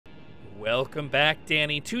Welcome back,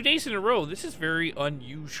 Danny. 2 days in a row. This is very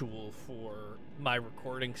unusual for my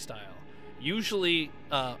recording style. Usually,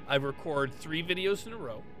 I record 3 videos in a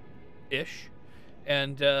row-ish,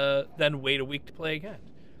 and then wait a week to play again.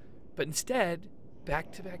 But instead,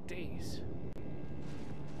 back-to-back days.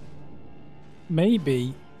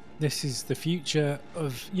 Maybe this is the future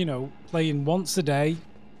of, playing once a day,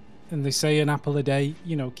 and they say an apple a day,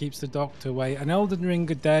 keeps the doctor away. An Elden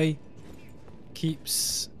Ring a day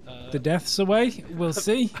keeps the deaths away. We'll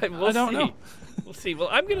see. I don't know. We'll see. Well,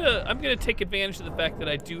 I'm gonna take advantage of the fact that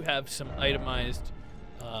I do have some itemized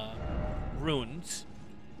runes.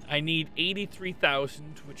 I need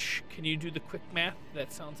 83,000. Which, can you do the quick math?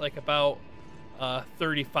 That sounds like about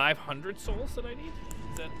 3,500 souls that I need.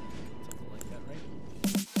 Is that something like that, right?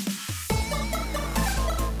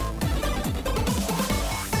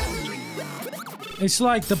 It's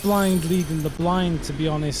like the blind leading the blind, to be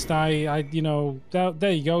honest. There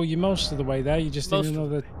you go. You're most of the way there. You just need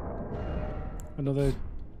another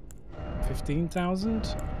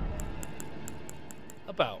 15,000.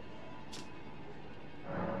 About.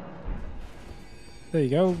 There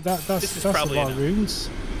you go. That's a lot of runes.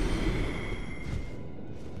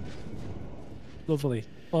 Lovely.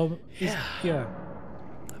 Yeah.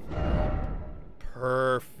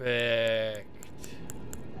 Perfect.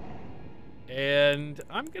 And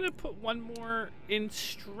I'm gonna put one more in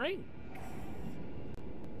strength,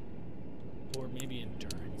 or maybe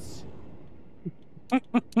endurance.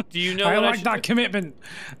 Do you know? I like that commitment.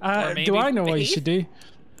 Do I know what you should do?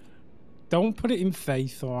 Don't put it in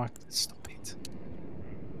faith, or stop it.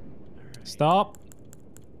 Right. Stop.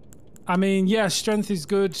 I mean, yeah, strength is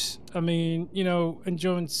good. I mean,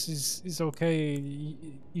 endurance is okay.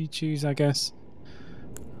 You choose, I guess.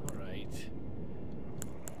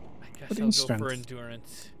 I'll go for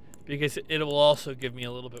endurance, because it will also give me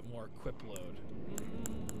a little bit more equip load.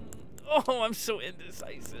 Oh, I'm so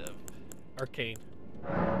indecisive. Arcane.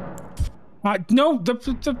 No,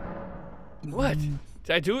 what? Did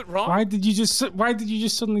I do it wrong? Why did you just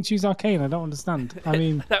suddenly choose arcane? I don't understand. I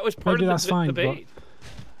mean, that was part of the debate.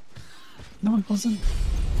 No, it wasn't.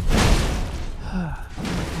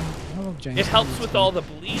 It helps with all the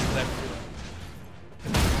bleed that I'm doing.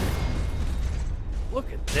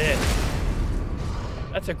 Look at this.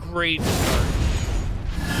 That's a great start.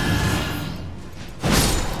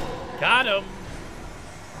 Got him.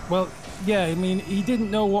 Well, yeah, I mean, he didn't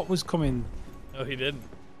know what was coming. No, he didn't.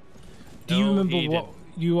 Do you remember what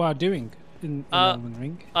you are doing in Elden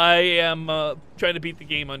Ring? I am trying to beat the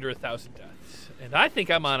game under 1,000 deaths. And I think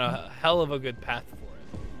I'm on a hell of a good path for it.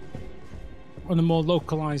 On a more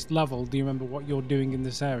localized level, do you remember what you're doing in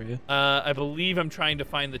this area? I believe I'm trying to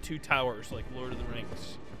find the 2 towers, like Lord of the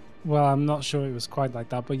Rings. Well, I'm not sure it was quite like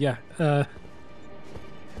that, but yeah. This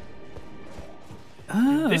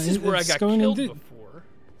is where I got killed before.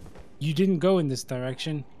 You didn't go in this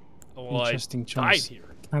direction. Oh, well, interesting choice. Died here.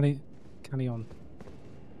 Carry on.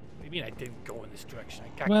 What do you mean I didn't go in this direction? I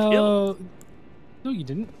got killed. No, you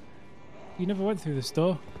didn't. You never went through this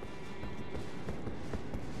door.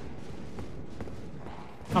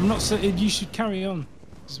 I'm not saying you should carry on.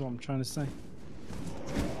 This is what I'm trying to say.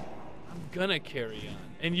 I'm gonna carry on.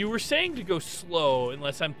 And you were saying to go slow,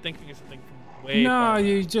 unless I'm thinking of something from way. No,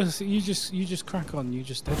 you just crack on. You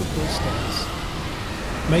just head up those stairs.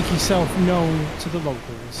 Make yourself known to the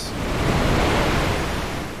locals.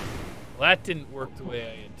 Well, that didn't work the way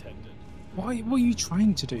I intended. What are you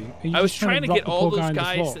trying to do? I was trying to get all those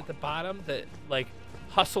guys at the bottom that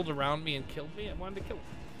hustled around me and killed me. I wanted to kill them,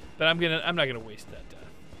 but I'm not gonna waste that death.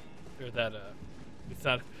 Or that it's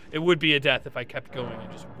not. It would be a death if I kept going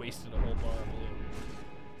and just wasted a whole bar of blue.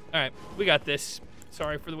 All right, we got this.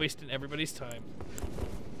 Sorry for wasting everybody's time.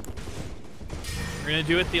 We're gonna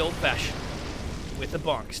do it the old-fashioned with a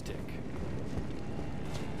bonk stick.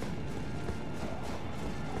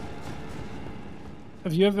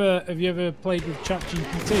 Have you ever played with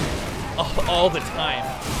ChatGPT? All the time.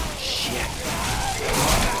 Shit.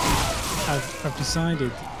 I've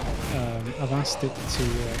decided. I've asked it to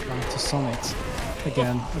write a sonnet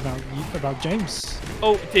again about James.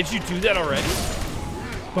 Oh, did you do that already?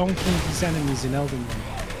 Bonking his enemies in Elden Ring.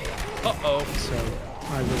 Uh-oh. So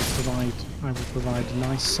I will provide a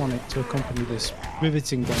nice sonnet to accompany this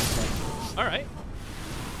riveting gameplay. All right.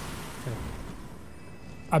 Okay.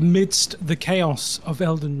 Amidst the chaos of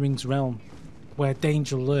Elden Ring's realm, where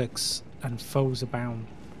danger lurks and foes abound,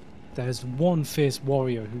 there's one fierce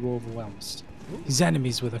warrior who overwhelms his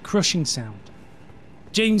enemies with a crushing sound.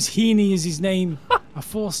 James Heaney is his name, a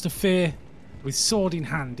force to fear. With sword in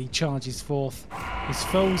hand, he charges forth. His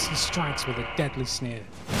foes he strikes with a deadly sneer.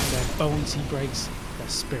 Their bones he breaks, their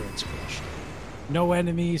spirits crushed. No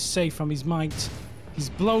enemy is safe from his might. His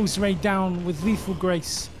blows rain down with lethal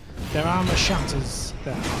grace. Their armor shatters,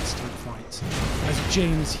 their hearts take flight, as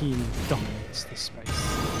James Heaney dominates the space.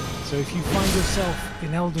 So if you find yourself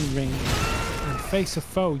in Elden Ring and face a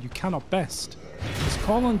foe you cannot best, just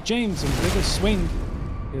call on James and with a swing,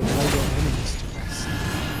 he'll lay your enemies to rest.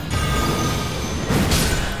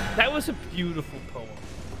 That was a beautiful poem.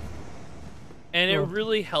 And it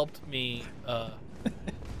really helped me,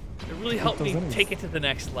 take it to the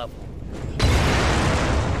next level.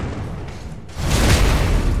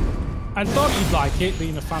 I thought you'd like it,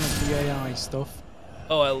 being a fan of the AI stuff.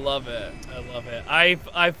 Oh, I love it. I love it.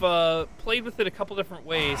 I've played with it a couple different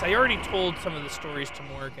ways. I already told some of the stories to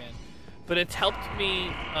Morgan, but it's helped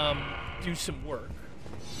me do some work.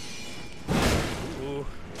 Ooh.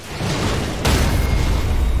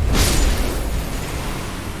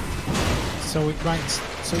 So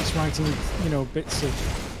it's writing, you know, bits of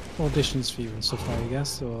auditions for you and stuff like that, I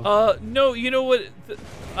guess, or? No, you know what?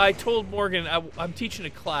 I told Morgan I'm teaching a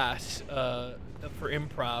class for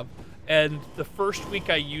improv, and the first week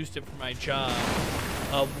I used it for my job.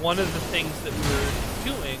 One of the things that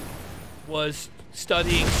we were doing was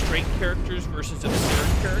studying straight characters versus absurd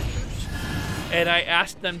characters, and I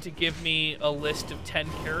asked them to give me a list of 10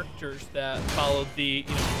 characters that followed the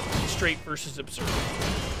straight versus absurd.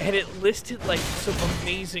 And it listed like some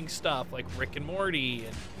amazing stuff, like Rick and Morty,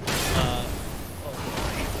 and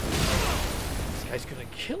this guy's gonna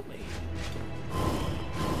kill me.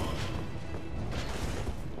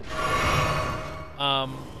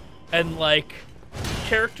 And like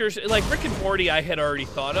characters like Rick and Morty, I had already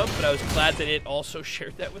thought of, but I was glad that it also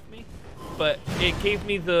shared that with me. But it gave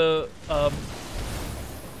me the God,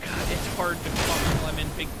 it's hard to talk while I'm in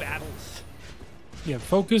big battles. Yeah,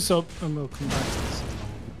 focus up, and we'll come back to this.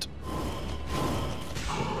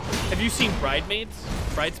 Have you seen Bridesmaids?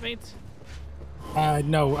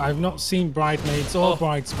 No, I've not seen Bridesmaids or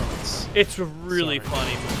Bridesmaids. It's a really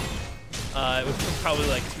funny movie. It was from probably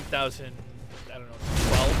like 2000, I don't know,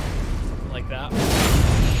 12, something like that.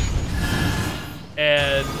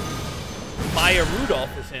 And Maya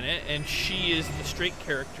Rudolph is in it, and she is the straight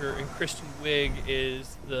character, and Kristen Wiig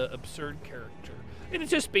is the absurd character. And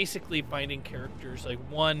it's just basically finding characters like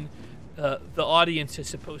one. The audience is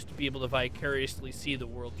supposed to be able to vicariously see the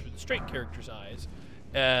world through the straight character's eyes,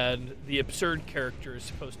 and the absurd character is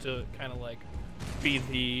supposed to kind of like be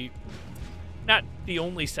the, not the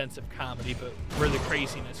only sense of comedy, but where the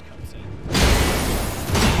craziness comes in.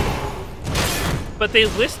 But they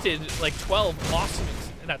listed like 12 awesome,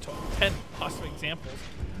 not 12, 10 awesome examples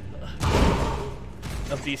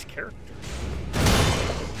of these characters.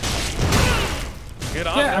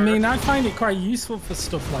 Yeah, I mean, I find it quite useful for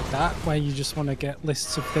stuff like that, where you just want to get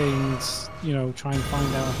lists of things, you know, try and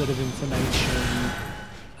find out a bit of information.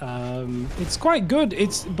 It's quite good.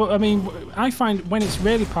 But I mean, I find when it's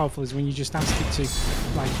really powerful is when you just ask it to,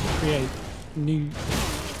 like, create new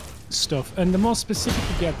stuff, and the more specific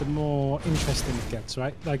you get, the more interesting it gets,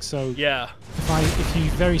 right? Like, so. Yeah. If you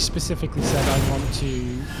very specifically said, I want to,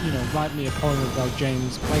 you know, write me a poem about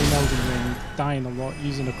James playing Elden Ring, dying a lot,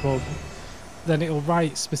 using a club, then it'll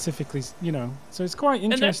write specifically, you know. So it's quite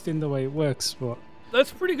interesting the way it works. But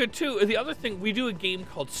that's pretty good too. The other thing, we do a game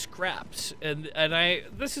called Scraps, and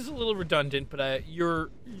this is a little redundant, but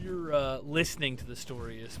your listening to the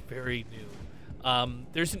story is very new.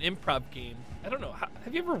 There's an improv game. I don't know.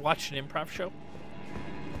 Have you ever watched an improv show?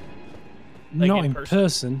 Like not in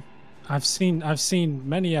person. I've seen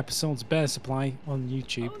many episodes. Bear Supply on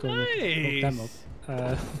YouTube. Oh, nice. Look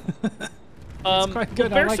them up. It's quite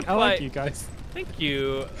good. Well, I like you guys. Thank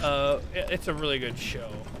you. It's a really good show.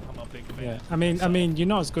 I'm a big fan. Yeah. I mean, you're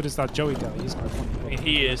not as good as that Joey guy. He's quite funny. I mean,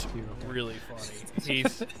 he is really funny.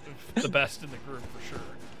 He's the best in the group for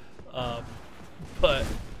sure. But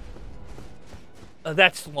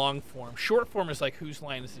that's long form. Short form is like, whose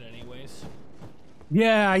line is it anyways?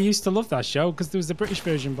 Yeah, I used to love that show because there was the British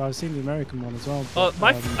version, but I've seen the American one as well. But,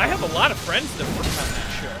 I have a lot of friends that work on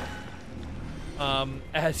that show.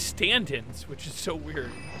 As stand-ins, which is so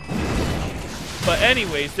weird. But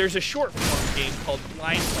anyways, there's a short form game called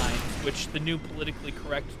Blind Lines, which the new politically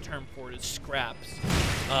correct term for it is Scraps.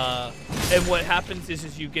 And what happens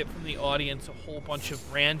is you get from the audience a whole bunch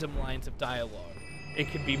of random lines of dialogue. It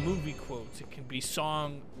can be movie quotes, it can be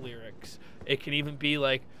song lyrics, it can even be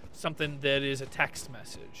like something that is a text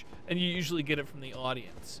message. And you usually get it from the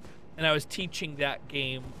audience. And I was teaching that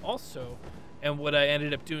game also. And what I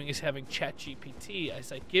ended up doing is having ChatGPT. I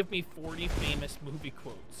was like, give me 40 famous movie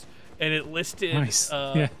quotes. And it listed,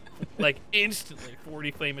 like, instantly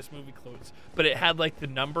 40 famous movie quotes. But it had, like, the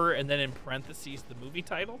number and then in parentheses the movie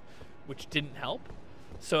title, which didn't help.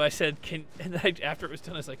 So I said, and then after it was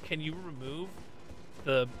done, I was like, can you remove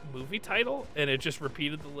the movie title? And it just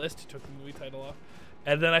repeated the list, took the movie title off.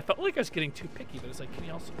 And then I felt like I was getting too picky, but it's like, can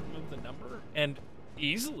you also remove the number? And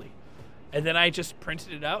easily. And then I just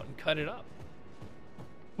printed it out and cut it up.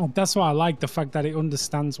 Well, that's what I like, the fact that it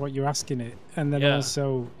understands what you're asking it. And then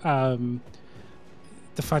also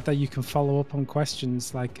the fact that you can follow up on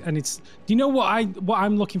questions. Like, and it's, do you know what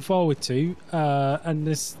I'm looking forward to? And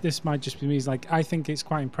this might just be me, is like, I think it's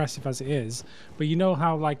quite impressive as it is. But you know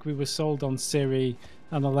how like we were sold on Siri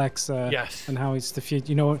and Alexa, yes, and how it's the future.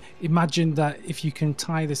 You know, imagine that if you can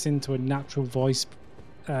tie this into a natural voice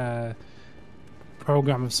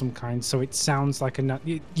program of some kind, so it sounds like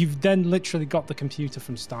you've then literally got the computer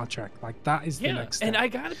from Star Trek. Like, that is the next step. And I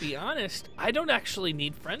gotta be honest, I don't actually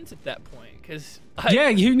need friends at that point, because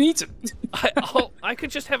you need to. I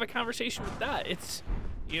could just have a conversation with that. It's,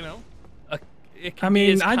 you know, I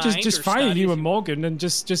mean, I just fire you and Morgan and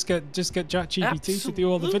just get ChatGPT to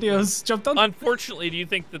do all the videos. Job done. Unfortunately, do you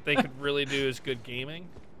think that they could really do as good gaming?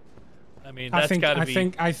 I mean, that's gotta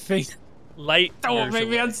be. I think light. Don't make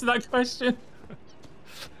me answer that question.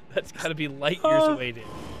 That's gotta be light years away, dude.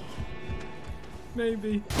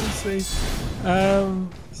 Maybe. We'll see.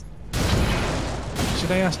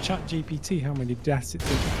 Should I ask ChatGPT how many deaths it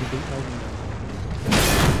takes to beat Elden Ring?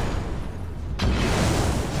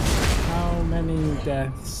 How many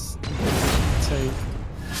deaths does it take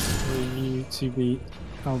for you to beat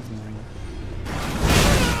Elden Ring?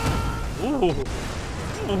 Ooh.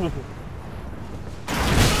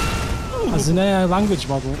 As an AI language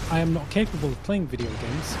model, I am not capable of playing video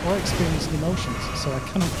games or experiencing emotions, so I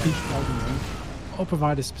cannot beat Elden Ring or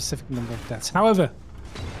provide a specific number of deaths. However,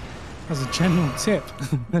 as a general tip,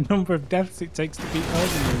 the number of deaths it takes to beat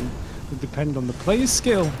Elden Ring will depend on the player's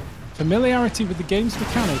skill, familiarity with the game's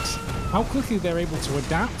mechanics, how quickly they're able to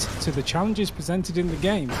adapt to the challenges presented in the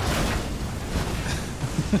game.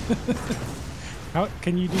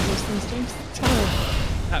 Can you do those things, James? Tell me.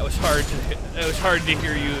 That was hard to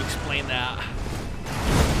hear you explain that.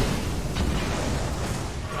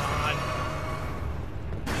 God.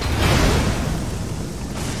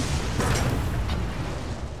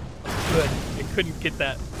 Good. I couldn't get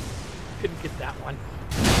that. Couldn't get that one.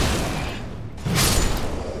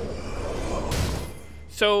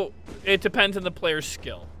 So it depends on the player's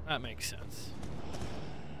skill. That makes sense.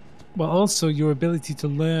 Well, also your ability to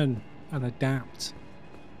learn and adapt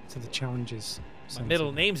to the challenges. My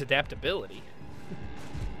middle name's adaptability.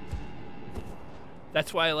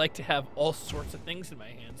 That's why I like to have all sorts of things in my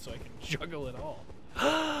hands so I can juggle it all.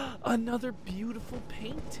 Another beautiful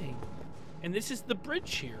painting. And this is the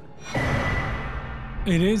bridge here.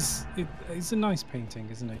 It is. It's a nice painting,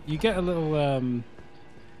 isn't it? You get a little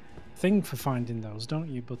thing for finding those, don't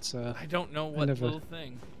you? But I don't know what little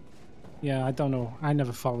thing. Yeah, I don't know. I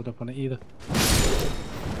never followed up on it either.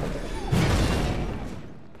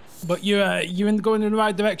 But you're going in the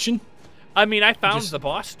right direction. I mean, I found the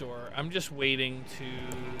boss door. I'm just waiting to,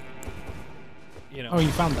 you know. Oh,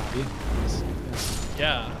 you found that, yeah? Yes.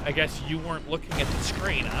 Yeah, I guess you weren't looking at the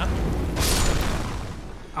screen, huh?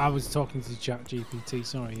 I was talking to ChatGPT.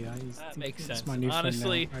 Sorry, yeah. That makes sense. My new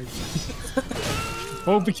honestly.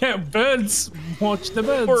 Oh, we get birds. Watch the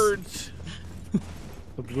birds. Birds.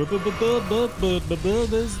 There's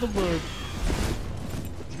the bird.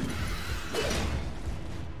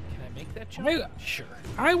 Sure.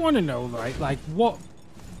 I want to know, right, like what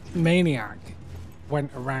maniac went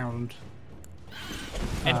around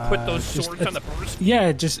and put those swords on the birds?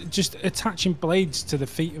 Yeah, just attaching blades to the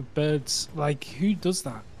feet of birds. Like, who does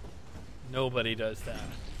that? Nobody does that.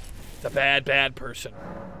 It's a bad person.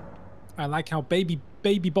 I like how baby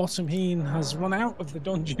Bottomheen has run out of the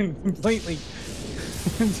dungeon completely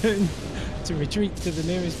to retreat to the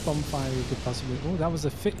nearest bonfire we could possibly. Oh, that was a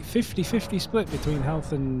 50-50 split between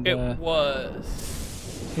health and. It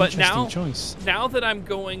was. But now that I'm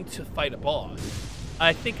going to fight a boss,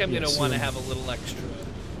 I think I'm going to want to have a little extra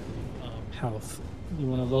health. You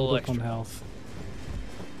want to load up on health.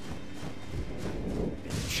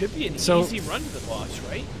 It should be an easy run to the boss,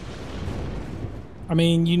 right? I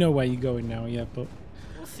mean, you know where you're going now, yeah, but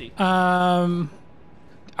we'll see.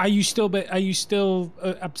 Are you still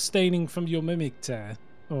abstaining from your mimic tear,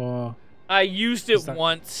 or? I used it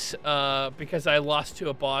once because I lost to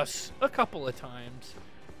a boss a couple of times,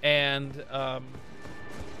 and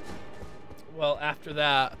well, after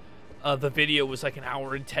that, the video was like an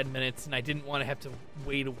hour and 10 minutes, and I didn't want to have to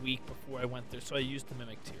wait a week before I went there, so I used the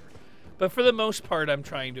mimic tear. But for the most part, I'm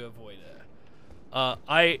trying to avoid it.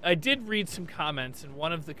 I did read some comments, and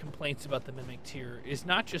one of the complaints about the mimic tear is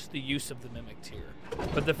not just the use of the mimic tear,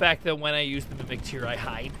 but the fact that when I use the mimic tear, I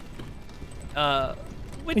hide.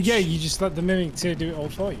 Yeah, you just let the mimic tear do it all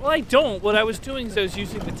for you. Well, I don't. What I was doing is I was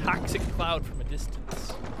using the toxic cloud from a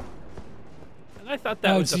distance. And I thought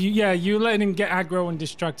that was so you letting him get aggro and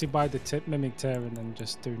distracted by the mimic tear and then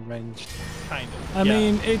just doing ranged. Kind of. I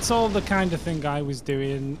mean, it's all the kind of thing I was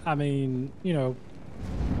doing. I mean, you know,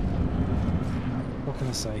 what can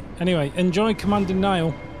I say? Anyway, enjoy Commander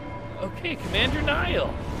Niall. Okay, Commander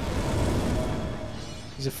Niall.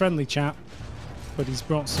 He's a friendly chap, but he's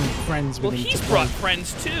brought some friends with him. Well, he's brought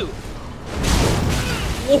friends too.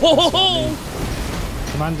 Whoa!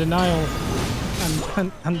 Commander Niall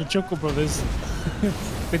and the Chuckle Brothers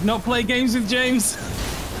did not play games with James.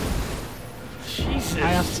 Jesus.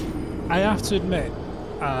 I have to admit,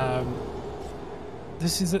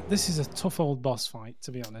 this is a tough old boss fight.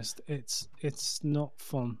 To be honest, it's not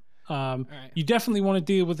fun. Right. You definitely want to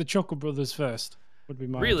deal with the Chuckle Brothers first. Would be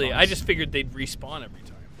my really? advice. I just figured they'd respawn every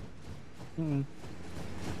time.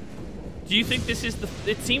 Do you think this is the?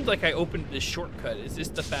 It seemed like I opened this shortcut. Is this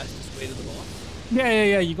the fastest way to the boss?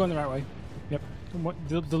 Yeah. You're going the right way. Yep.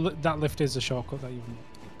 That lift is a shortcut that you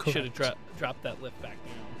should have dropped that lift back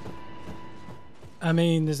down. I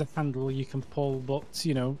mean, there's a handle you can pull, but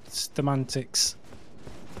you know, it's semantics.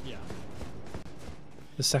 Yeah.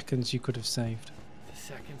 The seconds you could have saved. The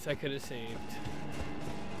seconds I could have saved.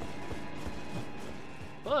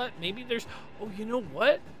 But maybe there's. Oh, you know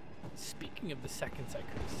what? Speaking of the seconds I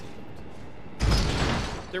could have saved,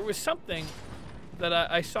 there was something that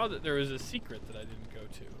I saw that there was a secret that I didn't go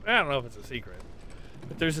to. I don't know if it's a secret,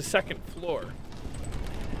 but there's a second floor.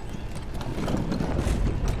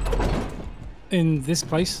 In this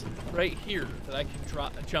place? Right here that I can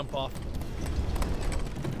jump off of.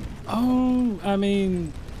 Oh, I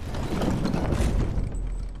mean,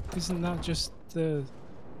 isn't that just the?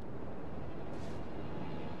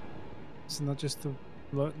 Isn't that just the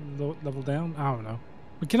level down? I don't know.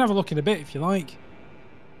 We can have a look in a bit if you like.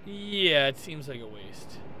 Yeah, it seems like a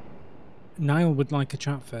waste. Niall would like a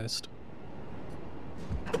chat first.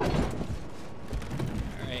 Alright,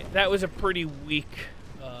 that was a pretty weak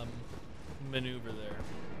maneuver there.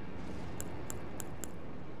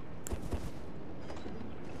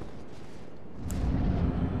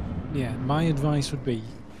 Yeah, my advice would be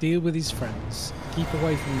deal with his friends, keep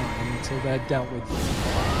away from Niall until they're dealt with,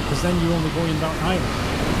 because then you're only worrying about Niall.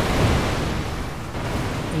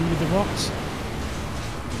 In with the rocks.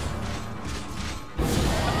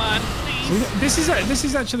 Come on, please. So this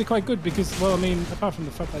is actually quite good because, well, I mean, apart from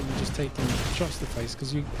the fact that you just taken shots to the face,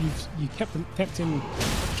 because you kept him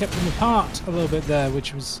apart a little bit there,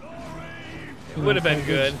 which was. It would have been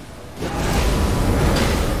good.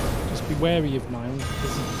 Just be wary of Niall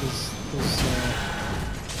because there's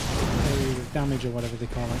area of damage or whatever they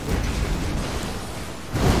call it.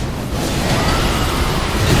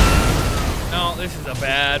 No, this is a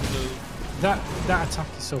bad move. That attack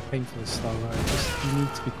is so painfully slow. Right? You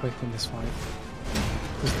need to be quick in this fight.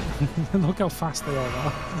 Look how fast they all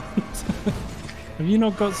are. Have you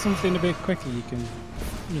not got something a bit quicker you can,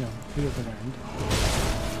 you know, the other end?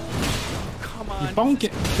 Come on. The bonky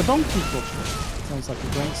club sounds like a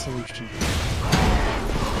great solution.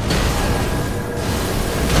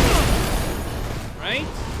 Right?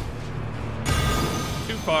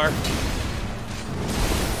 Too far.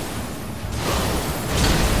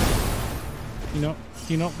 Do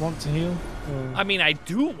you not want to heal? Or? I mean, I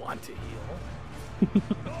do want to heal.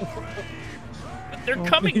 But they're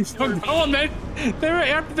coming for me. Oh man,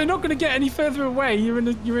 they're not going to get any further away. You're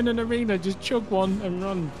in an arena. Just chug one and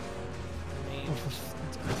run.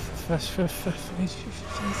 It's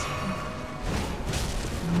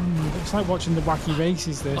like watching the wacky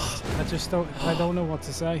races. This I don't know what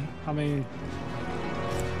to say. I mean.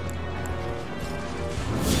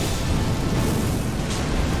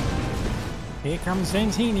 Here comes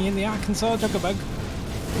James Heaney in the Arkansas Jugabug.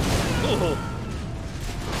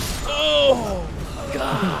 Oh,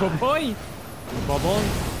 God. Good boy. Good boy.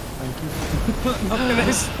 Thank you. Look at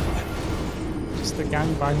this. Just a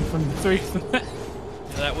gangbang from the three of them.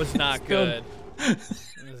 That was not good. It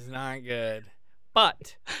was not good.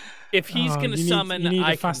 But if he's going to summon,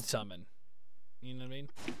 I can summon. You know what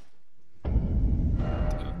I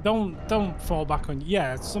mean? Don't fall back on.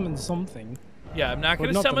 Yeah, summon something. Yeah, I'm not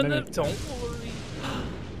going to summon them. Don't worry.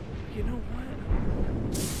 You know what?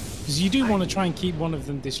 Because you do want to try and keep one of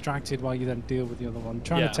them distracted while you then deal with the other one.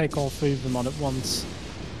 Trying to take all three of them on at once.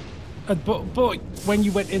 But when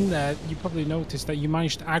you went in there, you probably noticed that you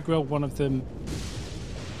managed to aggro one of them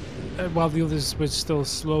while the others were still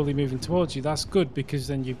slowly moving towards you. That's good because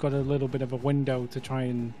then you've got a little bit of a window to try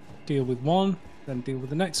and deal with one, then deal with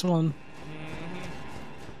the next one.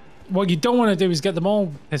 what you don't want to do is get them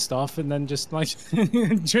all pissed off and then just like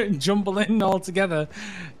jumble in all together,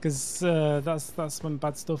 because that's when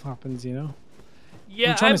bad stuff happens, you know.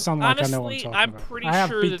 Yeah, I'm trying to sound like honestly, I know what I'm talking I'm about. pretty I have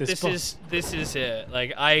sure beat that this this is it.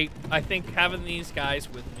 Like I think having these guys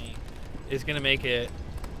with me is gonna make it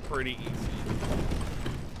pretty easy.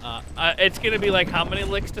 It's gonna be like, how many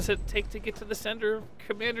licks does it take to get to the center of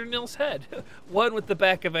Commander Niall's head? One with the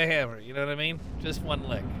back of a hammer. You know what I mean? Just one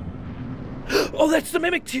lick. Oh, that's the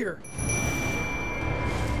mimic tier.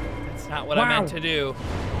 That's not what I meant to do.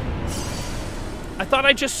 I thought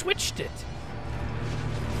I just switched it.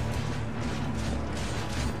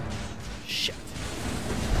 Shit.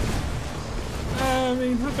 I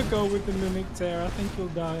mean, have a go with the mimic tear. I think you'll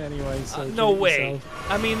die anyway. So no way.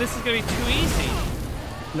 I mean, this is gonna be too easy.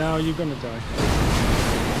 No, you're gonna die.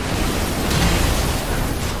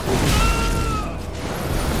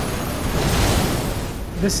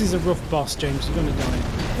 This is a rough boss, James. You're gonna die.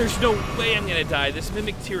 There's no way I'm gonna die. This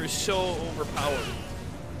mimic tier is so overpowered.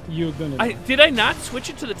 You're gonna die. Did I not switch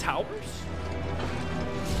it to the towers?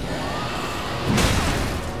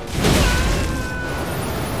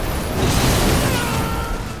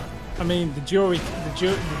 I mean, the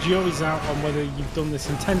jury's out on whether you've done this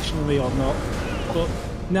intentionally or not. But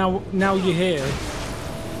now you're here.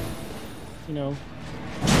 You know.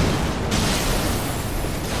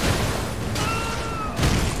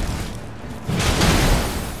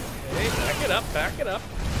 Okay, back it up.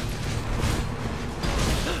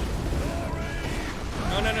 No.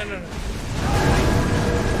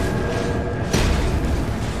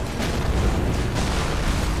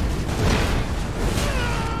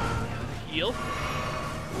 Heal.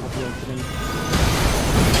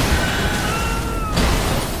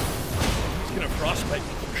 He's gonna frostbite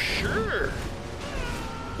me for sure.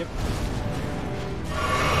 Yep.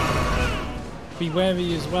 Be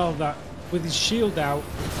wary as well that with his shield out,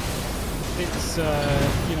 it's you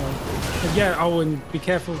know, yeah. Oh, and be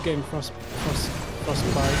careful of getting frostbite.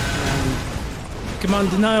 And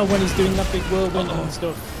Commander Niall, when he's doing that big whirlwind and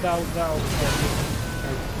stuff, that'll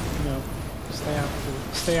you know,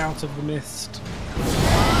 stay out of the mist.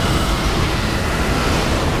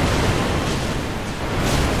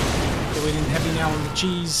 Going in heavy now on the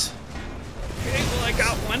cheese. Okay, well I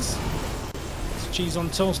got one. It's cheese on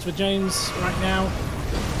toast for James right now.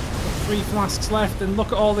 3 flasks left, and look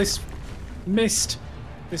at all this mist,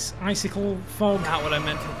 this icicle fog. Not what I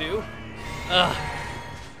meant to do. Ugh.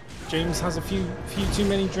 James has a few too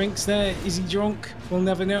many drinks there. Is he drunk? We'll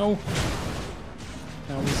never know.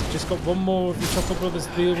 Now he's just got one more of the Chuckle Brothers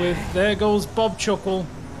to deal with. There goes Bob Chuckle.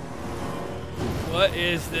 What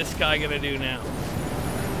is this guy gonna do now?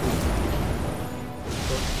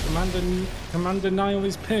 Commander Niall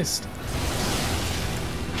is pissed.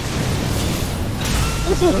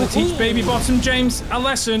 Is he going to teach Baby Bottom James a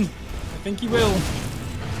lesson? I think he will.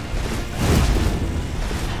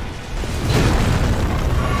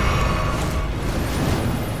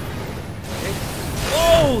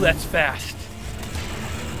 Oh, that's fast.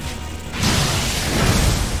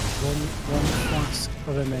 One flask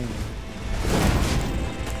remaining.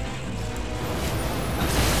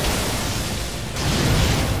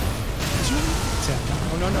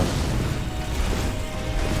 Oh, no.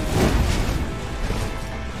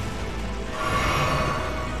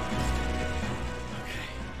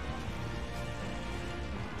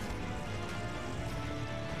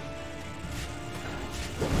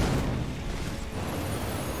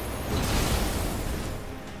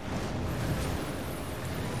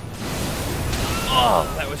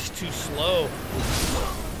 Oh, that was too slow.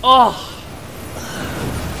 Oh.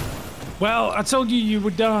 Well, I told you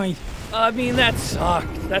would die. I mean, that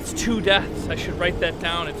sucked. That's 2 deaths. I should write that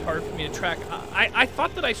down. It's hard for me to track. I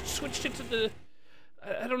thought that I switched it to the...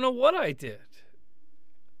 I don't know what I did.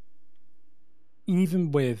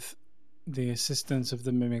 Even with the assistance of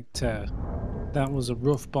the Mimic Tear, that was a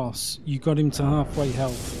rough boss. You got him to halfway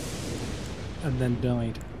health and then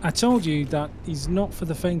died. I told you that he's not for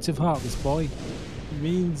the faint of heart, this boy. He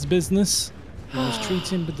means business. You must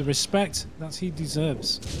treat him with the respect that he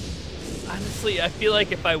deserves. Honestly, I feel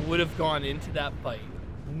like if I would have gone into that fight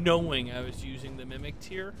knowing I was using the Mimic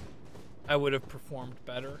Tier, I would have performed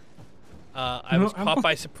better. I was caught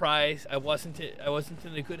by surprise. I wasn't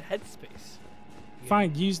in a good headspace.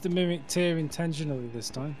 Fine, use the Mimic Tier intentionally this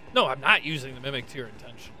time. No, I'm not using the Mimic Tier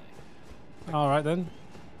intentionally. All right then.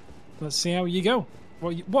 Let's see how you go.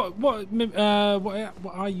 What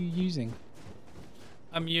are you using?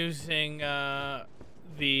 I'm using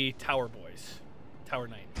the Tower Boys. Tower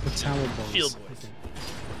Knight. The Tower Boys. Shield Boys. Okay.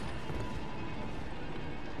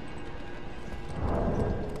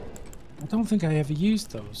 I don't think I ever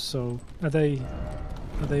used those, so are they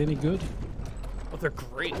Are they any good? Oh, they're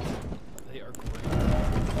great. They are great.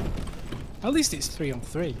 At least it's 3 on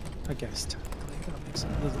 3, I guess. That makes it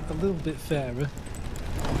a little bit fairer.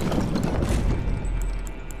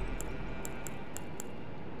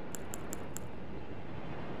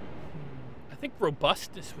 I think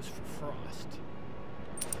robustness was for frost.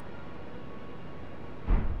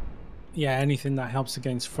 Yeah, anything that helps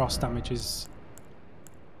against frost damage is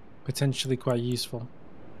potentially quite useful.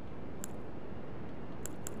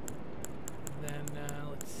 And then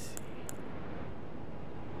let's see.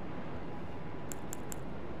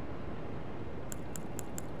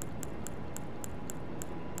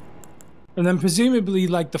 And then presumably,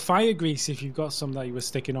 like the fire grease, if you've got some that you were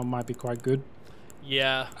sticking on, might be quite good.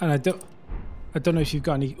 Yeah. And I don't know if you've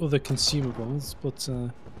got any other consumables, but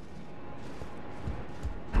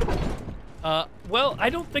well, I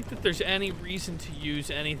don't think that there's any reason to use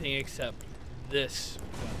anything except this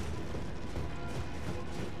weapon.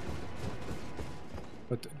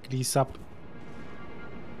 but grease up.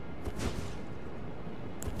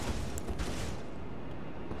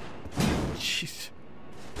 Jeez.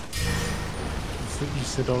 You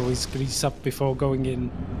should always grease up before going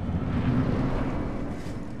in.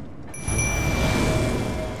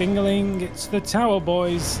 Bingling, it's the tower,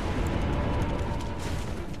 boys.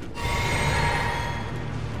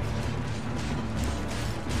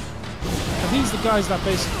 Are these the guys that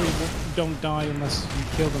basically don't die unless you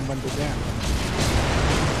kill them when they're down?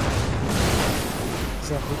 Is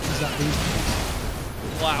that these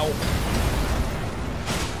guys? Wow.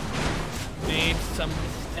 Made some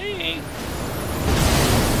mistake.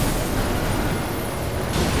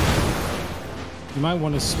 You might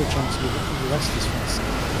want to switch on to the rest of this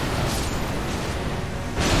one.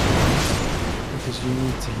 Because you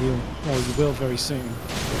need to heal. Well, you will very soon.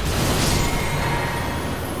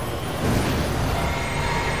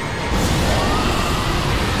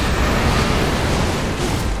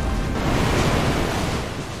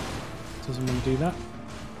 Doesn't want to do that.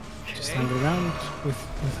 Okay. Just hang around with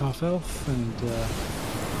half health and...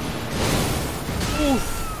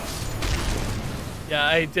 Oof. Yeah,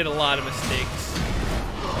 I did a lot of mistakes.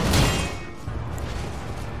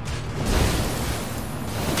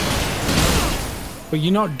 But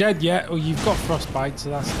you're not dead yet, or you've got frostbite,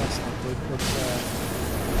 so that's not good. But,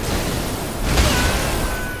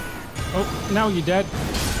 oh, now you're dead.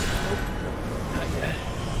 Nope, not yet.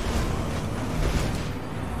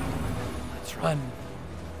 Let's run.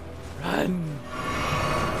 Run.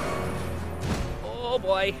 Oh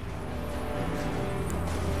boy.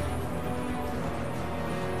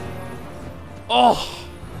 Oh.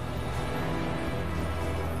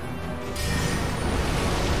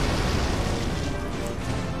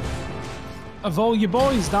 Of all your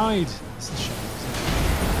boys died. It's a shame.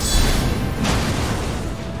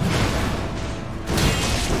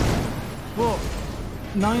 Well,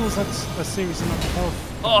 Niall's had a serious amount of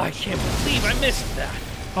health. Oh, I can't believe I missed that.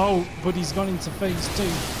 Oh, but he's gone into phase 2.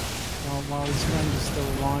 While his friend is still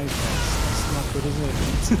alive. That's not good, is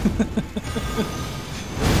it?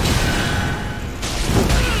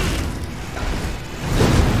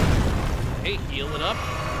 Hey, heal it up.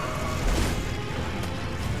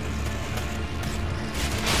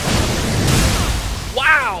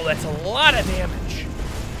 Wow, that's a lot of damage.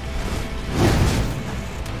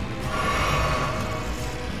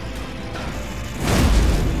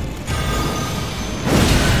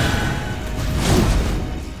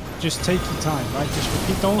 Just take your time, right? Just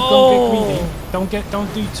repeat. Don't get greedy.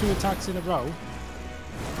 Don't do 2 attacks in a row.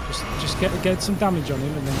 Just get some damage on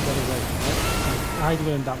him and then get away. Right? I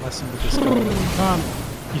learned that lesson with this guy.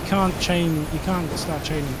 You can't start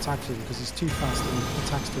chaining attacks with him because he's too fast and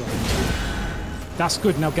attacks too often. That's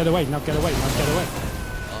good. Now get away. Now get away. Now get away.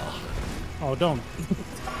 Oh, don't.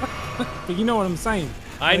 But you know what I'm saying.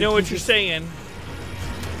 I know what you're saying.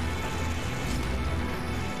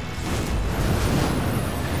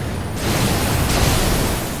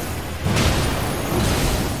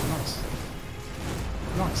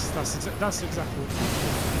 Nice. That's exactly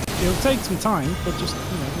what it'll take some time, but just,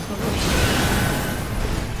 there's no rush.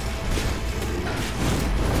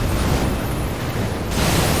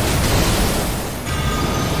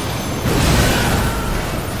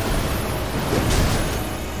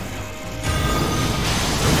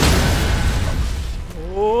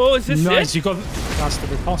 Oh, is this nice, it? you got. That's the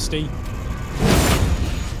riposte.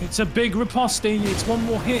 It's a big riposte. It's one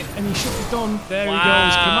more hit, and he should be done. There he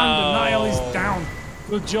goes. Commander Niall is down.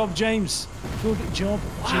 Good job, James. Good job,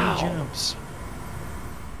 James.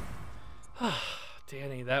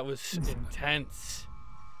 Danny, that was intense.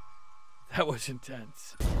 That was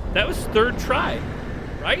intense. That was 3rd try,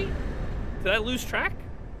 right? Did I lose track?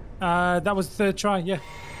 That was the third try, yeah.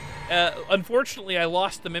 Unfortunately, I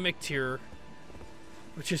lost the Mimic tier,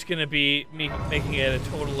 which is going to be me making it a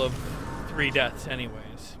total of 3 deaths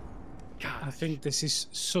anyways. Gosh. I think this is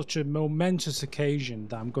such a momentous occasion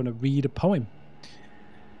that I'm going to read a poem.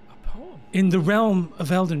 A poem? In the realm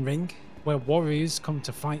of Elden Ring, where warriors come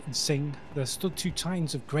to fight and sing, there stood 2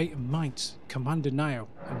 titans of great might, Commander Niall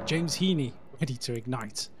and James Heaney, ready to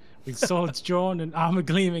ignite. With swords drawn and armor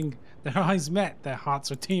gleaming, their eyes met, their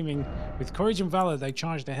hearts were teeming. With courage and valor they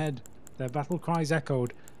charged ahead, their battle cries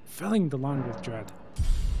echoed, filling the land with dread.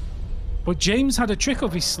 But James had a trick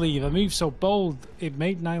up his sleeve, a move so bold it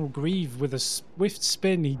made Niall grieve. With a swift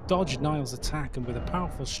spin he dodged Niall's attack, and with a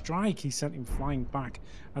powerful strike he sent him flying back.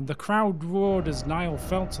 And the crowd roared as Niall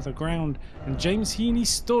fell to the ground, and James Heaney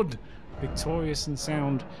stood, victorious and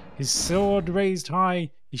sound. His sword raised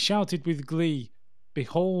high, he shouted with glee,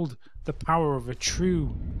 behold the power of a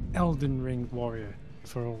true Elden Ring warrior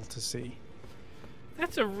for all to see.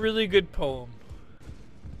 That's a really good poem.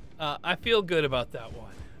 I feel good about that one.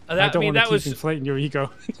 I don't want to keep inflating your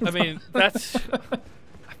ego. I mean, that's...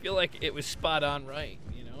 I feel like it was spot on right,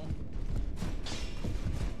 you know?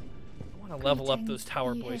 I want to level up those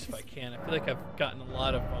tower boys if I can. I feel like I've gotten a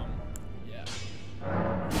lot of, yeah.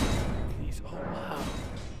 These, oh, wow.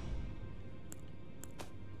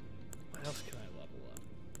 What else can I level up?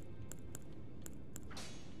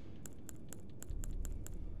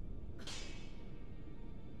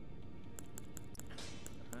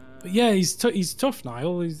 But yeah, he's tough,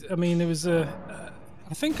 Niall. I mean, it was a.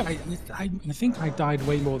 I think I died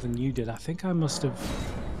way more than you did. I think I must have.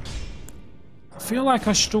 I feel like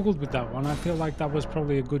I struggled with that one. I feel like that was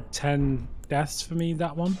probably a good 10 deaths for me,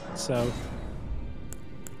 that one. So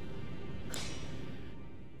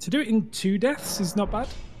to do it in 2 deaths is not bad.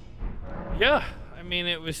 Yeah, I mean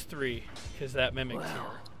it was 3 because that mimic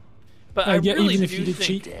tier. But I yeah, really even if do you did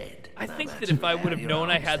think, cheat. I think that if I would have known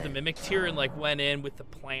I had the mimic tier and like went in with the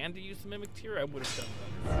plan to use the mimic tier, I would have done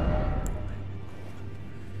better.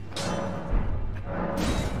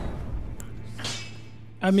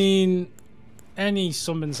 I mean, any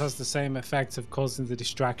summons has the same effect of causing the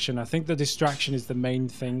distraction. I think the distraction is the main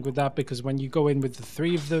thing with that, because when you go in with the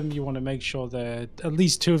 3 of them, you want to make sure that at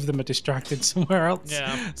least 2 of them are distracted somewhere else.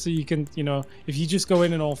 Yeah. So you can, you know, if you just go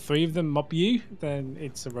in and all 3 of them mob you, then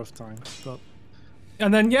it's a rough time. But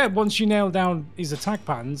and then yeah, once you nail down his attack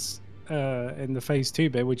patterns in the phase 2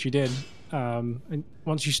 bit, which you did, and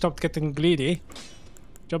once you stopped getting greedy,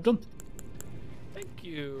 job done. Thank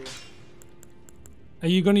you. Are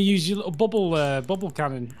you going to use your little bubble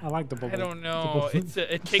cannon? I like the bubble. I don't know. It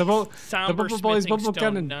takes the Bubble Boys bubble Stone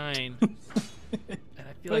cannon. 9. And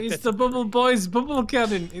I feel like it's that's the Bubble Boys bubble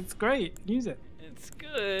cannon. It's great. Use it. It's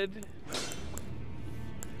good. I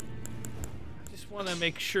just want to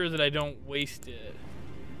make sure that I don't waste it.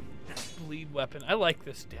 Bleed weapon. I like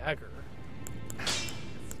this dagger.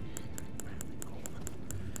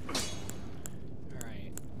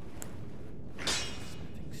 Alright.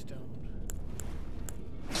 Smithing stone.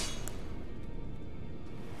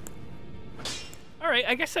 Alright,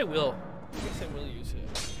 I guess I will. I guess I will use it.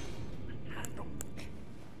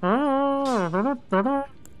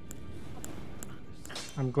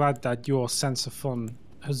 I'm glad that your sense of fun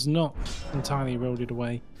has not entirely eroded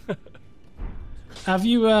away. Have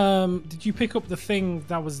you did you pick up the thing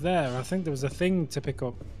that was there? I think there was a thing to pick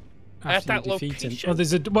up after at that you defeat him. location. Oh,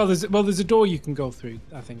 there's a door you can go through,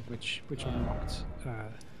 I think, which unlocked.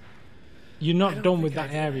 You're not done with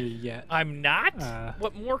that area yet. I'm not?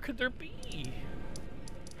 What more could there be?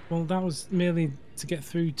 Well, that was merely to get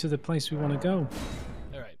through to the place we want to go.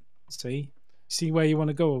 Alright. See where you want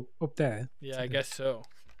to go up there? Yeah, I guess so.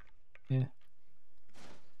 Yeah.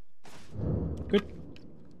 Good.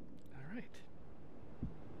 Alright.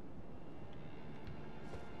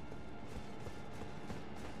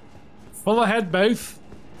 Full ahead, both.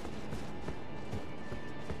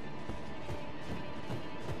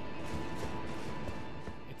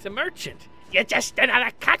 It's a merchant. You're just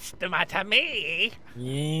another customer to me.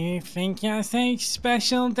 You think you're so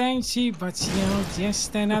special, don't you? But you're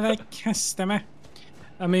just another customer.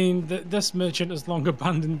 I mean, this merchant has long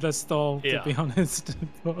abandoned their stall, to be honest.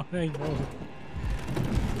 But hey,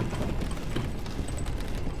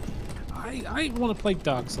 I want to play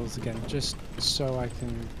Dark Souls again, just so I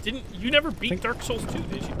can... You never beat Dark Souls 2,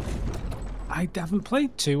 did you? I haven't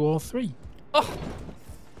played 2 or 3. Oh!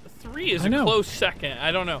 3 is a close second.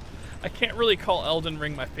 I don't know. I can't really call Elden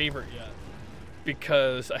Ring my favorite yet,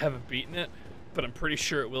 because I haven't beaten it, but I'm pretty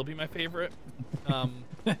sure it will be my favorite.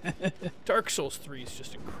 Dark Souls 3 is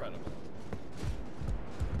just incredible.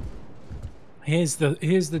 Here's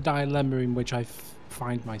the dilemma in which I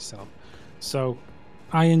find myself. So,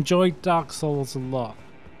 I enjoyed Dark Souls a lot,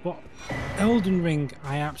 but Elden Ring,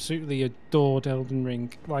 I absolutely adored Elden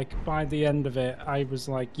Ring. Like, by the end of it, I was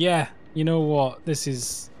like, yeah, you know what, this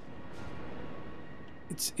is...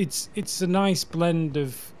 It's a nice blend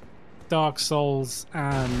of Dark Souls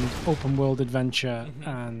and open world adventure,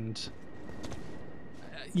 and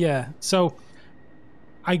yeah, so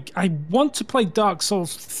I want to play Dark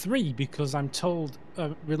Souls 3 because I'm told,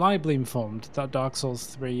 reliably informed, that Dark Souls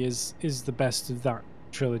 3 is the best of that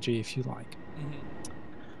trilogy, if you like.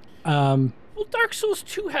 Well, Dark Souls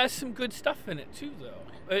 2 has some good stuff in it too, though.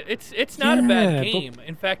 It's not a bad game.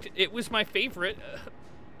 In fact, it was my favorite.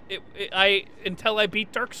 Until I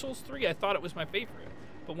beat Dark Souls 3, I thought it was my favorite.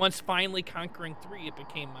 But once finally conquering 3, it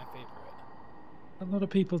became my favorite. A lot of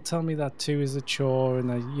people tell me that 2 is a chore,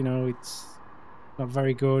 and you know, it's not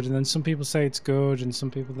very good. And then some people say it's good, and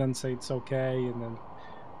some people then say it's okay. And then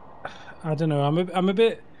I don't know. I'm a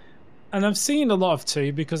bit, and I've seen a lot of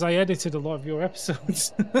 2 because I edited a lot of your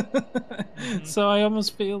episodes. So I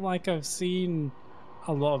almost feel like I've seen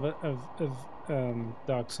a lot of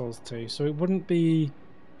Dark Souls 2. So it wouldn't be.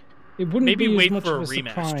 It wouldn't Maybe be wait as much for of a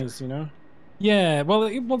surprise, you know. Yeah, well,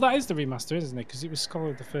 that is the remaster, isn't it? Because it was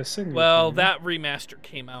Scholar of the First Sin. Well, that remaster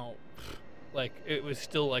came out like it was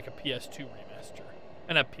still like a PS2 remaster,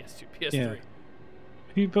 and not PS2, PS3.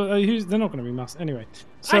 Yeah. But they're not going to remaster anyway.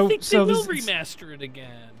 So I think they will remaster it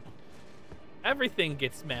again. Everything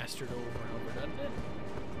gets mastered over and over, doesn't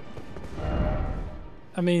it?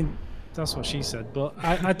 I mean, that's what she said, but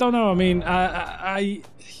I don't know. I mean, I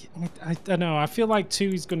don't know. I feel like 2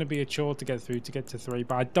 is going to be a chore to get through to get to 3,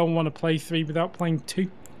 but I don't want to play 3 without playing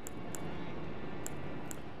 2.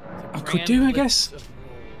 I could do, I guess.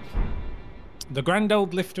 The Grand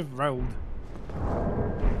Old Lift of Road.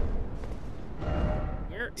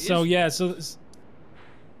 Where is so yeah, so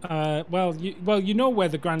well, you know where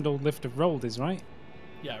the Grand Old Lift of Road is, right?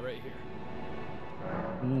 Yeah, right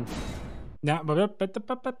here. Now,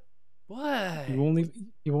 what?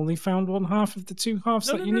 You only found one half of the 2 halves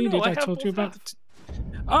that you needed. I told you about halves.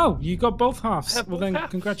 Oh, you got both halves. Well then,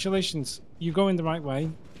 halves. congratulations. You're going the right way.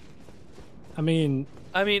 I mean,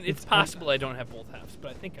 it's possible I don't have both halves,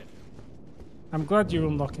 but I think I do. I'm glad you're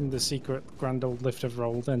unlocking the secret Grand Old Lift of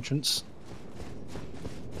Road entrance.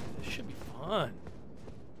 This should be fun.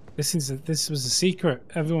 This was a secret.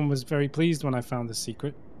 Everyone was very pleased when I found the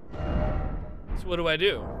secret. So what do I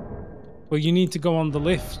do? Well, you need to go on the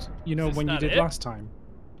lift. You know, when you did it? last time.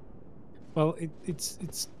 Well,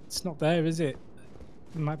 it's not there, is it?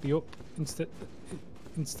 It might be up instead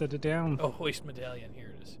of down. Oh, hoist medallion.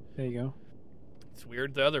 Here it is. There you go. It's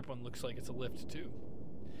weird. The other one looks like it's a lift too.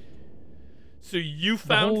 So you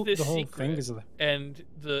found this secret, thing is and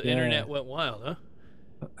the internet went wild, huh?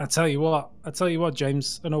 I tell you what,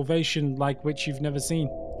 James, an ovation like which you've never seen.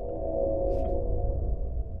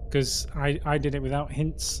 Because I did it without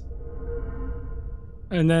hints.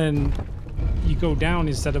 And then you go down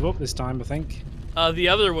instead of up this time, I think. The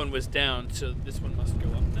other one was down, so this one must go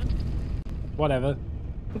up then. Whatever.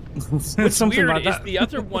 What's weird like is the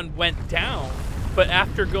other one went down, but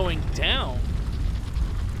after going down,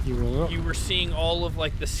 you were seeing all of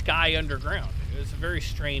like the sky underground. It was a very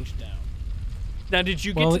strange down. Now, did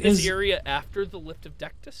you get to this area after the Lift of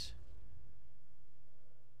Dectus?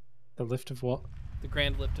 The Lift of what? The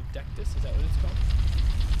Grand Lift of Dectus, is that what it's called?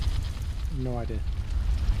 No idea.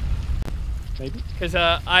 Maybe? Because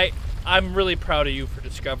I'm really proud of you for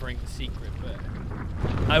discovering the secret, but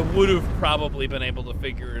I would have probably been able to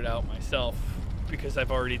figure it out myself because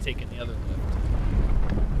I've already taken the other lift.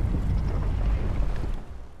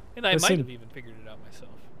 And I might have even figured it out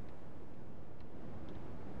myself.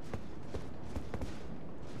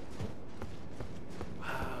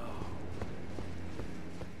 Wow.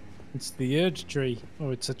 It's the Urge tree.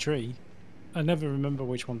 Oh, it's a tree. I never remember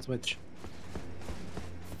which one's which.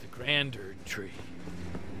 The Grand Urge tree.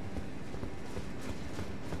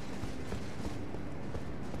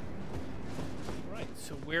 Right,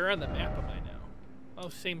 so where on the map am I now? Oh,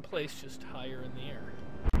 same place, just higher in the air.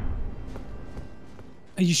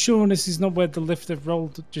 Are you sure this is not where the Lift of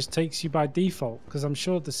Rold just takes you by default? Because I'm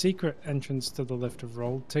sure the secret entrance to the Lift of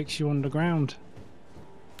Rold takes you underground.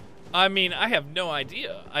 I mean, I have no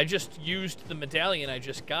idea. I just used the medallion I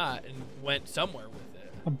just got and went somewhere with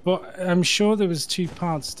it. But I'm sure there was 2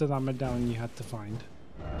 parts to that medallion you had to find.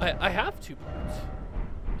 I have 2 parts.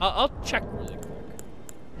 I'll check really quick.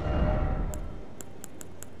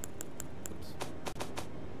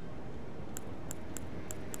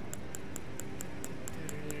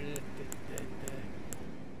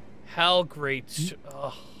 How great.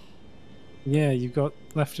 Oh. Yeah, you've got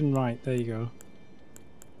left and right. There you go.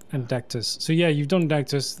 And Dectus. So yeah, you've done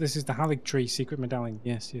Dectus. This is the Halig Tree secret medallion.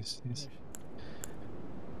 Yes, yes, yes.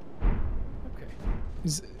 Okay.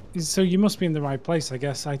 So you must be in the right place, I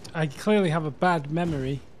guess. I clearly have a bad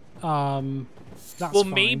memory. That's well,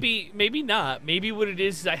 fine. maybe not. Maybe what it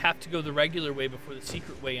is I have to go the regular way before the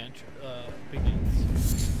secret way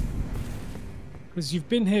begins. Because you've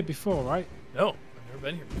been here before, right? No, I've never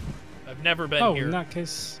been here before. I've never been here. Oh, in that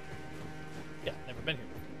case... Yeah, never been here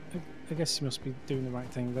before. I guess you must be doing the right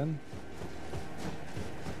thing then.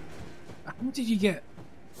 How did you get...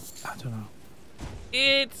 I don't know.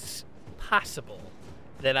 It's possible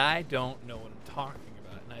that I don't know what I'm talking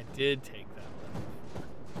about, and I did take that one.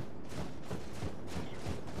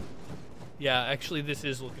 Yeah, actually, this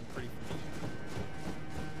is looking pretty familiar.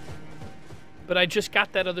 But I just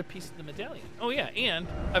got that other piece of the medallion. Oh, yeah, and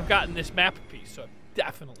I've gotten this map piece, so I've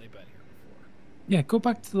definitely been here before. Yeah, go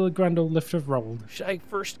back to the Grand Old Lift of Rold. Should I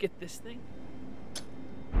first get this thing?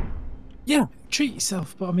 Yeah, treat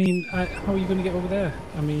yourself, but I mean, how are you going to get over there?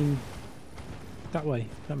 I mean, that way.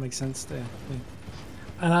 That makes sense there.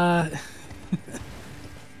 Yeah.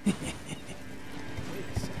 Wait a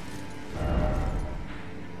second.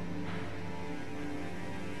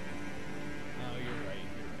 Oh, you're right.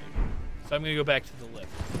 So I'm going to go back to the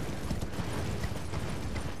lift.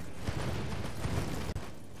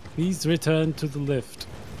 Please return to the lift.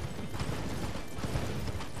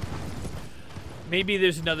 Maybe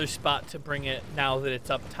there's another spot to bring it now that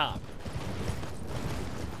it's up top.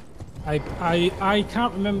 I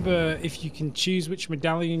can't remember if you can choose which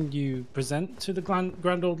medallion you present to the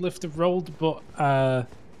Grand Old Lift of Rold, but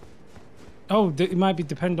it might be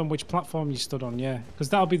depend on which platform you stood on, yeah, because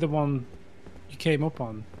that'll be the one you came up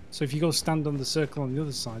on. So if you go stand on the circle on the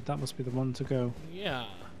other side, that must be the one to go. Yeah.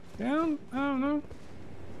 Down? I don't know.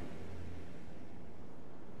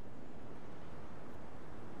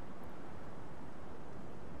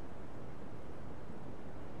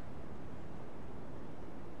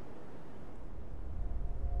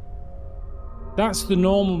 That's the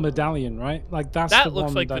normal medallion, right? Like that's that the looks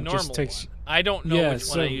one like that the normal just takes. one. I don't know which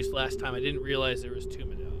one I used last time. I didn't realize there was two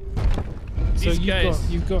medallions. These guys.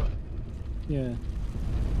 You've got, yeah.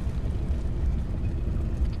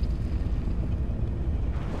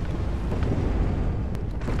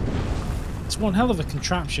 It's one hell of a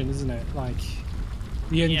contraption, isn't it? Like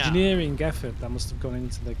the engineering effort that must have gone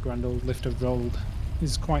into the Grand Old Lift of Rold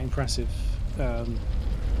is quite impressive.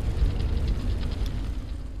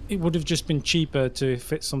 It would have just been cheaper to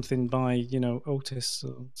fit something by, you know, Otis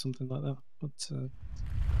or something like that. But so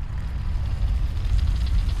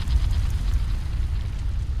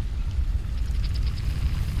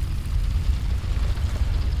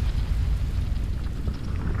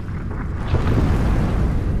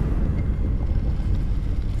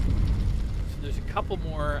there's a couple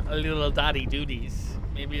more little dotty duties.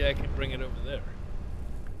 Maybe I can bring it over there.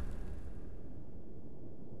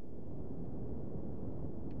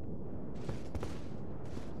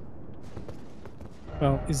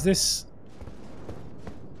 well, is this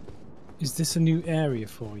a new area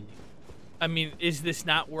for you? I mean, is this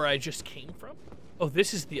not where I just came from? Oh,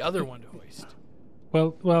 this is the other one to hoist.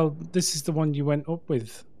 Well, this is the one you went up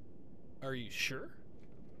with. Are you sure?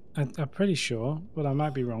 I'm pretty sure, but I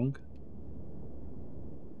might be wrong.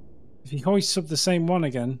 If he hoists up the same one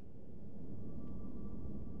again.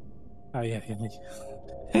 Oh, yeah.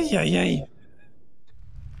 Yeah.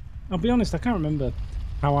 I'll be honest, I can't remember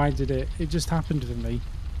how I did it. It just happened for me.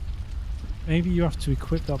 Maybe you have to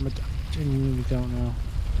equip that. I genuinely don't know.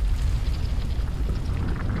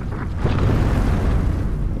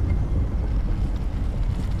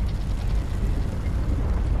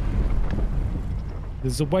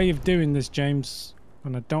 There's a way of doing this, James,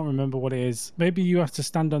 and I don't remember what it is. Maybe you have to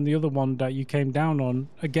stand on the other one that you came down on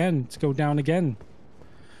again to go down again.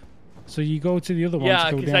 So you go to the other one to go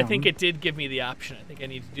down. Yeah, because I think it did give me the option. I think I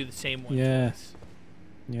need to do the same one twice.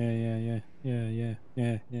 Yeah.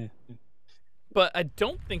 But I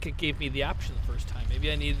don't think it gave me the option the first time.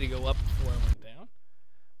 Maybe I needed to go up before I went down.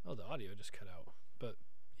 Oh, the audio just cut out, but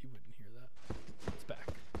you wouldn't hear that. It's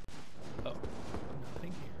back. Oh,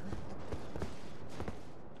 nothing here.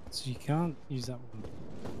 So you can't use that one.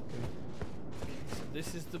 Okay, so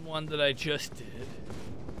this is the one that I just did.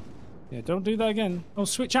 Yeah, don't do that again. Oh,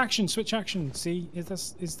 switch action. See,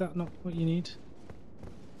 is that not what you need?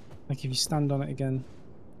 Like if you stand on it again.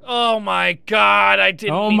 Oh my god, I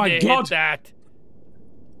didn't mean to hit that.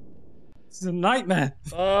 This is a nightmare.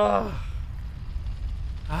 Oh.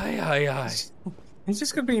 Aye. It's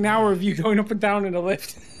just going to be an hour of you going up and down in a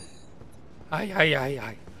lift.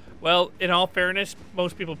 Aye. Well, in all fairness,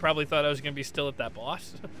 most people probably thought I was going to be still at that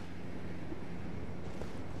boss.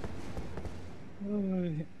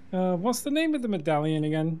 What's the name of the medallion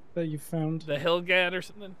again that you found? The Hillgad or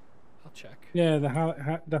something? I'll check. Yeah, the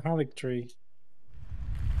Halic tree.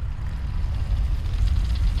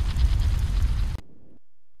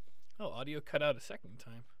 Oh, audio cut out a second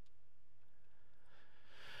time.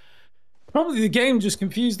 Probably the game just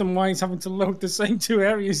confused them why he's having to load the same 2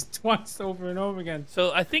 areas twice over and over again.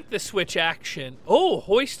 So I think the switch action... Oh,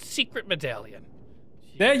 hoist secret medallion.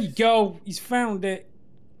 Jeez. There you go. He's found it.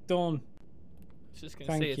 Done. Just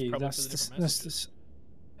gonna Thank say it's you. probably That's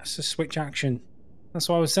the switch action. That's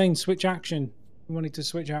what I was saying. Switch action. We wanted to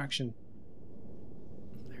switch action.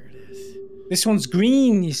 There it is. This one's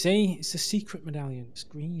green, you see? It's a secret medallion. It's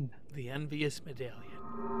green. The envious medallion.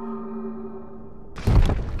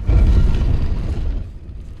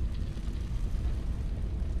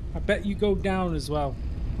 I bet you go down as well.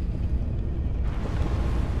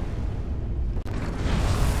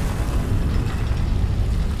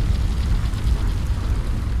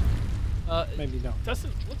 Maybe not. It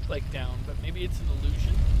doesn't look like down, but maybe it's an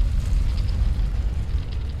illusion.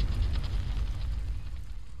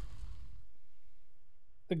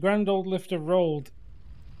 The Grand Old Lifter rolled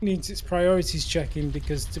needs its priorities checking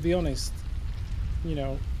because, to be honest, you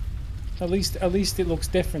know, at least it looks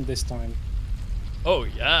different this time. Oh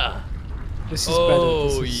yeah. This is better.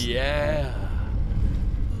 Oh yeah.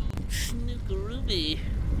 Snookarooby.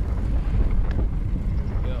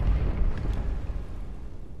 Yeah.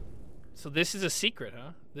 So this is a secret,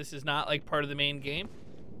 huh? This is not like part of the main game?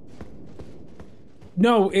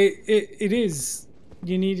 No, it is.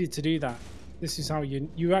 You needed to do that. This is how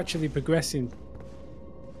you're actually progressing,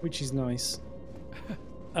 which is nice.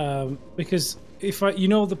 Because you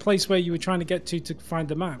know the place where you were trying to get to find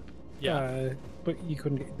the map. Yeah. But you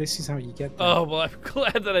couldn't. This is how you get there. Oh well, I'm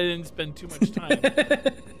glad that I didn't spend too much time.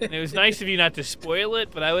 And it was nice of you not to spoil it,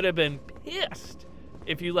 but I would have been pissed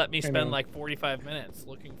if you let me spend like 45 minutes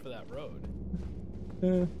looking for that road.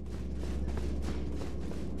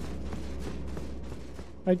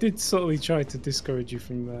 I did subtly try to discourage you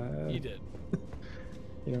from. You did.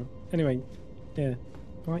 You know. Anyway, yeah,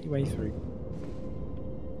 fight your way through.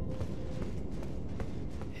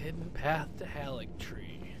 Hidden path to Halic Tree.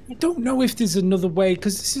 I don't know if there's another way,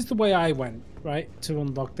 because this is the way I went, right, to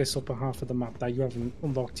unlock this upper half of the map that you haven't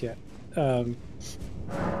unlocked yet. I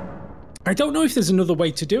don't know if there's another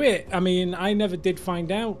way to do it. I mean, I never did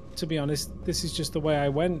find out, to be honest. This is just the way I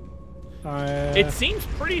went. It seems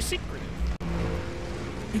pretty secretive.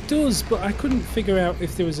 It does, but I couldn't figure out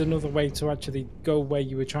if there was another way to actually go where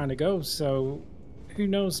you were trying to go, so who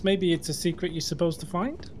knows? Maybe it's a secret you're supposed to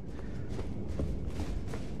find?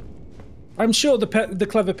 I'm sure the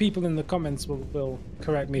clever people in the comments will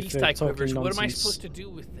correct me if they're talking nonsense. What am I supposed to do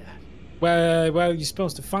with that? Well, you're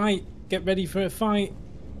supposed to fight. Get ready for a fight.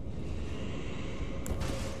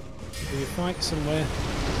 There'll be a fight somewhere.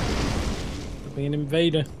 There'll be an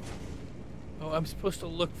invader. Oh, I'm supposed to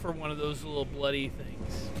look for one of those little bloody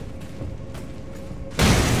things.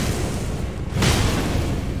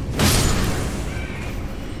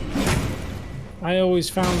 I always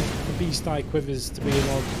found the beast eye quivers to be an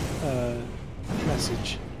odd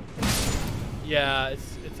message. Yeah,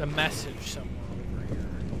 it's a message somewhere over here.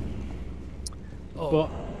 Oh, but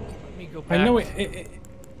let me go back. I know it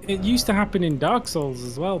used to happen in Dark Souls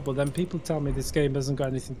as well, but then people tell me this game hasn't got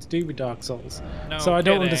anything to do with Dark Souls. No so I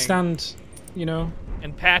don't kidding. understand, you know.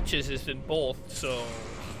 And Patches is in both, so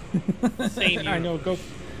same. I know. Go.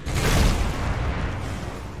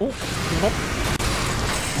 Oh.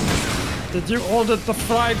 Did you order the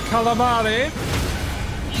fried calamari?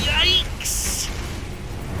 Yikes!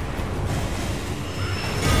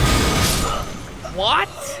 What?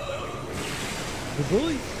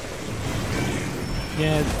 Really?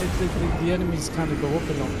 Yeah, the enemies kind of go up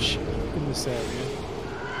a notch in this area.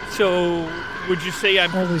 So, would you say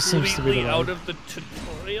I'm completely out of the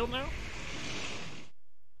tutorial now?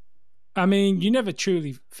 I mean, you never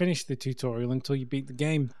truly finished the tutorial until you beat the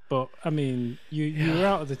game. But I mean, you were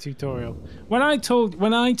out of the tutorial. When I told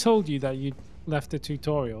you that you left the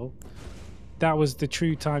tutorial, that was the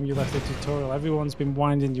true time you left the tutorial. Everyone's been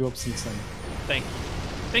winding you up since then.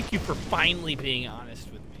 Thank you for finally being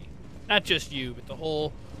honest with me. Not just you, but the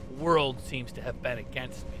whole world seems to have been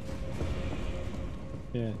against me.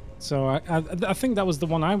 Yeah. So I think that was the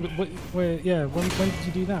one when did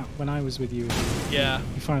you do that? When I was with you. Yeah.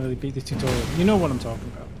 You finally beat the tutorial. You know what I'm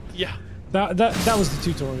talking about. Yeah. That was the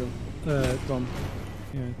tutorial done.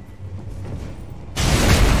 Yeah.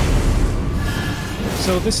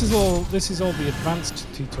 So this is all the advanced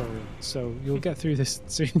tutorial. So you'll get through this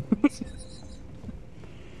soon.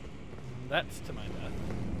 That's to my death,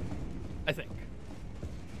 I think.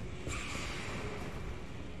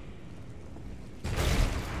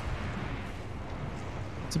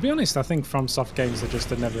 To be honest, I think FromSoft games are just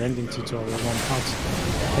a never-ending tutorial on how to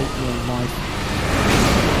hate your own life.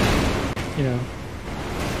 You know,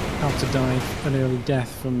 how to die an early death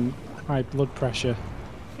from high blood pressure.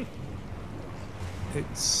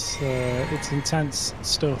 It's intense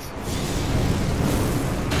stuff.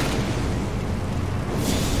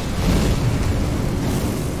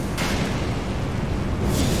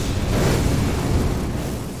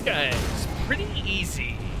 This guy is pretty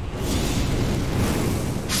easy.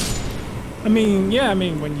 I mean, yeah,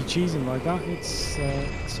 when you're cheesing like that, it's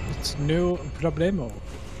no problemo.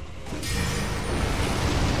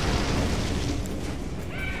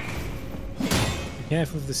 Be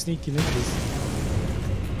careful of the sneaky ninjas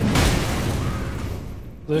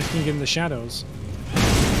lurking in the shadows.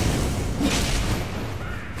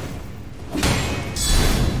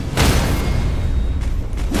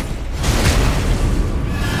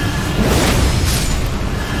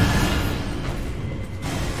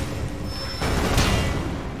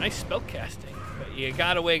 Nice spellcasting, but you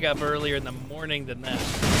gotta wake up earlier in the morning than that.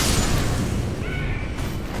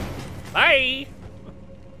 Bye!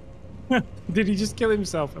 Did he just kill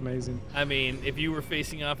himself? Amazing. I mean, if you were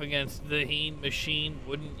facing off against the Heen machine,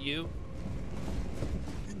 wouldn't you?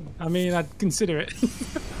 I mean, I'd consider it. This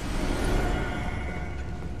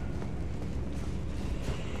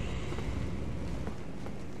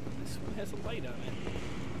one has a light on it.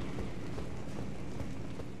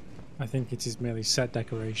 I think it is merely set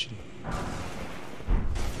decoration.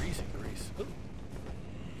 Freezing grease. Ooh.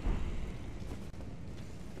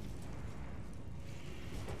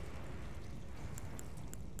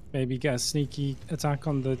 Maybe get a sneaky attack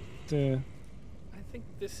on the. I think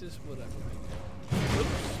this is what I might do.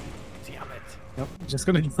 Oops. Damn it. Nope, just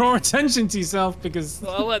gonna draw attention to yourself because.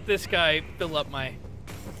 Well, I'll let this guy fill up my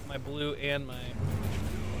blue and my.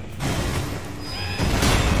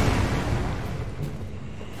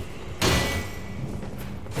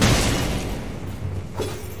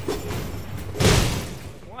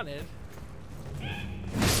 Wanted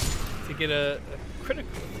to get a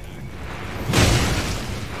critical attack.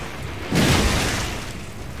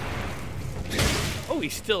 Oh,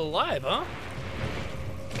 he's still alive, huh?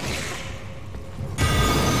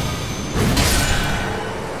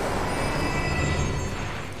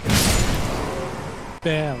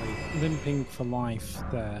 Barely limping for life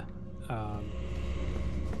there.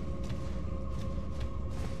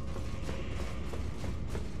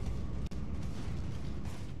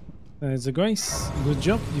 There's a Grace. Good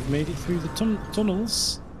job. You've made it through the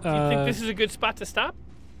tunnels. Do you think this is a good spot to stop?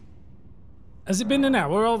 Has it been an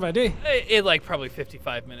hour already? It like probably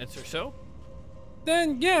 55 minutes or so.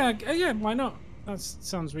 Then yeah, why not? That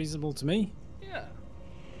sounds reasonable to me. Yeah.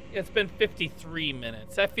 It's been 53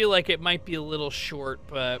 minutes. I feel like it might be a little short,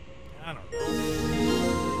 but I don't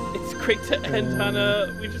know. It's great to end on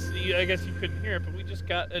a. I guess you couldn't hear it, but we just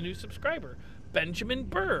got a new subscriber, Benjamin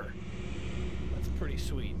Burr. That's pretty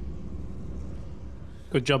sweet.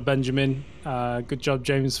 Good job, Benjamin. Good job,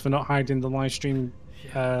 James, for not hiding the live stream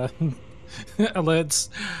alerts.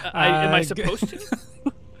 Am I supposed to?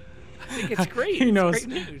 I think it's great. Who knows? It's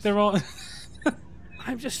great news. They're all.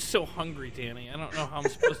 I'm just so hungry, Danny. I don't know how I'm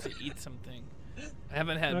supposed to eat something. I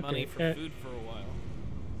haven't had money for food for a while.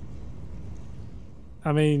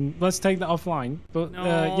 I mean, let's take that offline. But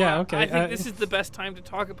no, yeah, okay. I think this is the best time to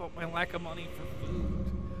talk about my lack of money for food.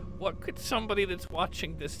 What could somebody that's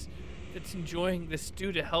watching this, that's enjoying this,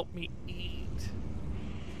 do to help me eat?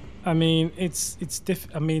 I mean, it's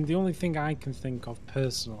I mean, the only thing I can think of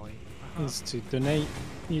personally is to donate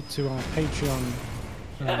you to our Patreon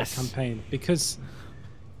campaign, because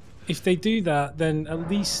if they do that, then at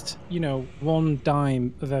least, you know, 1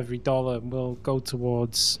 dime of every dollar will go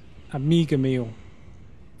towards a meager meal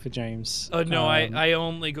for James. Oh no, I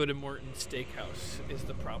only go to Morton's Steakhouse is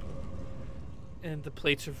the problem, and the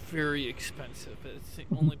plates are very expensive. It's the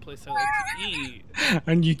only place I like to eat.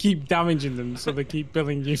 And you keep damaging them, so they keep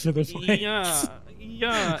billing you for the plates.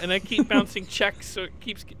 Yeah, and I keep bouncing checks, so it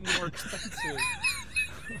keeps getting more expensive.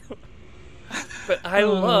 But I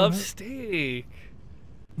love steak.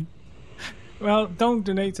 Well, don't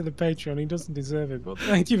donate to the Patreon. He doesn't deserve it. But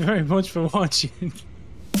thank you very much for watching.